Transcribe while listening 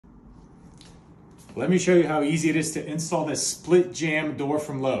Let me show you how easy it is to install this split jamb door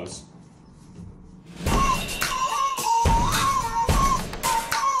from Lowe's.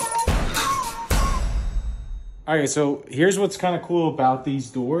 All right, so here's what's kind of cool about these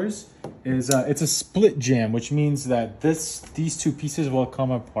doors is it's a split jamb, which means that these two pieces will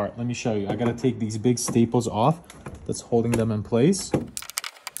come apart. Let me show you. I gotta take these big staples off that's holding them in place.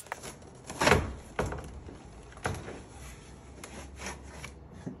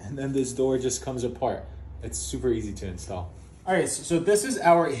 And then this door just comes apart. It's super easy to install. All right, so this is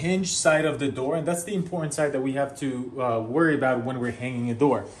our hinge side of the door, and that's the important side that we have to worry about when we're hanging a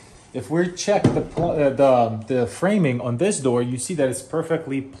door. If we check the framing on this door, you see that it's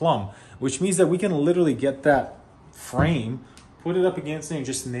perfectly plumb, which means that we can literally get that frame, put it up against it, and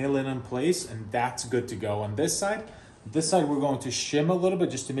just nail it in place, and that's good to go. On this side, we're going to shim a little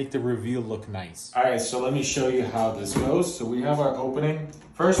bit just to make the reveal look nice. All right, so let me show you how this goes. So we have our opening.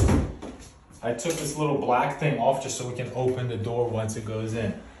 First, I took this little black thing off just so we can open the door once it goes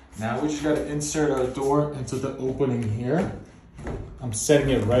in. Now we just gotta insert our door into the opening here. I'm setting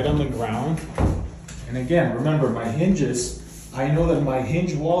it right on the ground. And again, remember my hinges, I know that my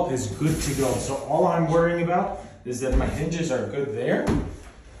hinge wall is good to go. So all I'm worrying about is that my hinges are good there.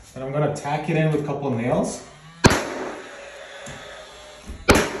 And I'm gonna tack it in with a couple of nails.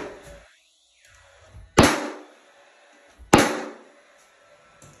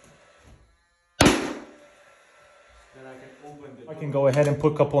 I can go ahead and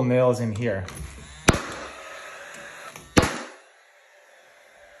put a couple nails in here.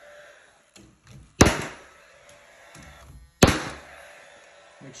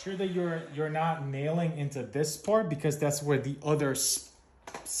 Make sure that you're not nailing into this part because that's where the other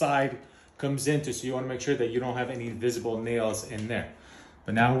side comes into. So you want to make sure that you don't have any visible nails in there.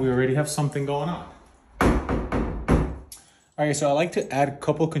 But now we already have something going on. All right, so I like to add a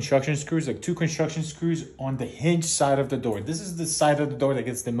couple construction screws, like 2 construction screws on the hinge side of the door. This is the side of the door that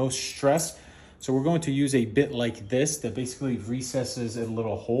gets the most stress. So we're going to use a bit like this that basically recesses a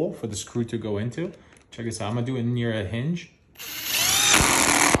little hole for the screw to go into. Check this out, I'm gonna do it near a hinge.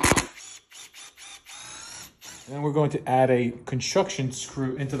 And then we're going to add a construction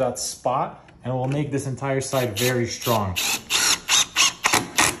screw into that spot and it will make this entire side very strong.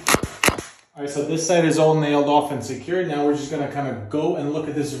 All right, so this side is all nailed off and secured. Now we're just gonna kind of go and look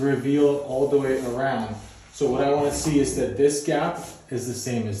at this reveal all the way around. So what I wanna see is that this gap is the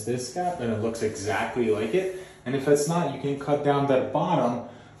same as this gap and it looks exactly like it. And if it's not, you can cut down that bottom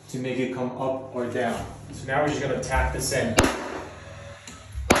to make it come up or down. So now we're just gonna tack this in.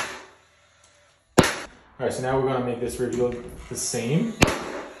 All right, so now we're gonna make this reveal the same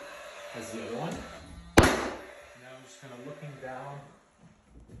as the other one. Now I'm just kind of looking down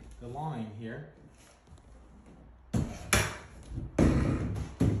the line here.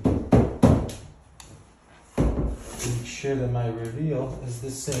 Make sure that my reveal is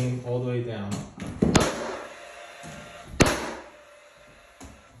the same all the way down.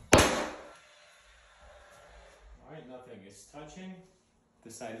 All right, nothing is touching.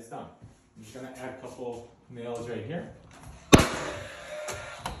 This side is done. I'm just gonna add a couple nails right here.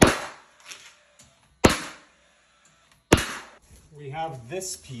 We have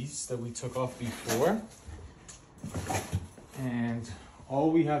this piece that we took off before, and all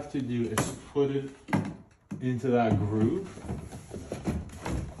we have to do is put it into that groove,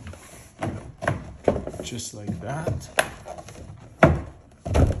 just like that.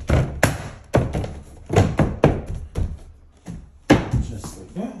 Just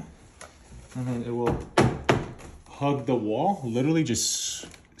like that. And then it will hug the wall, literally just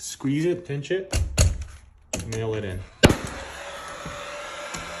squeeze it, pinch it, nail it in.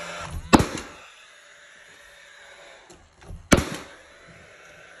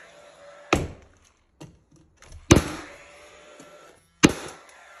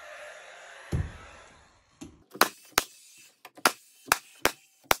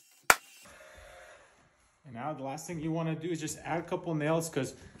 And now the last thing you want to do is just add a couple nails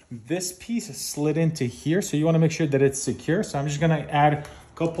because this piece is slid into here. So you want to make sure that it's secure. So I'm just going to add a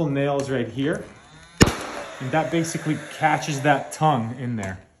couple nails right here. And that basically catches that tongue in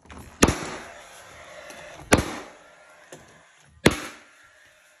there.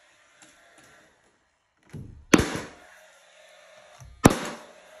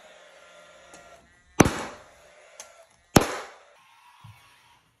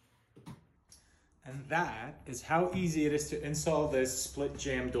 And that is how easy it is to install this split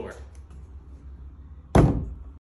jamb door.